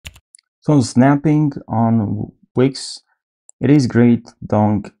So snapping on Wix, it is great.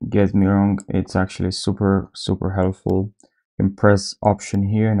 Don't get me wrong. It's actually super helpful. You can press option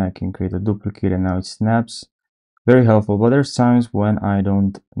here and I can create a duplicate and now it snaps. Very helpful. But there's times when I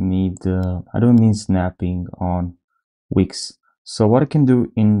don't need snapping on Wix. So what I can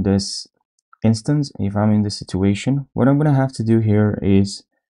do in this instance, if I'm in this situation, what I'm gonna have to do here is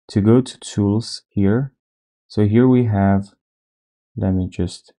to go to tools here. So here we have, let me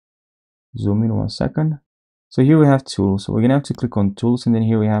just zoom in 1 second. So here we have tools. So we're gonna have to click on tools and then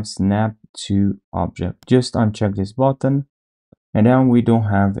here we have snap to object. Just uncheck this button and then we don't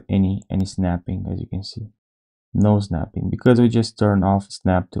have any snapping, as you can see. No snapping because we just turned off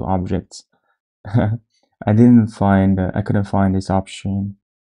snap to objects. I couldn't find this option.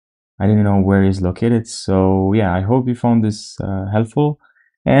 I didn't know where it's located. So yeah, I hope you found this helpful,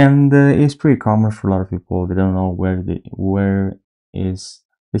 and it's pretty common for a lot of people. They don't know where is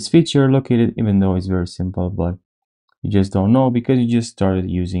this feature located, even though it's very simple, but you just don't know because you just started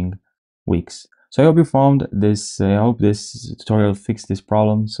using Wix. So I hope you found this. I hope this tutorial fixed this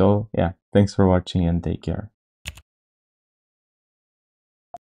problem. So yeah, thanks for watching and take care.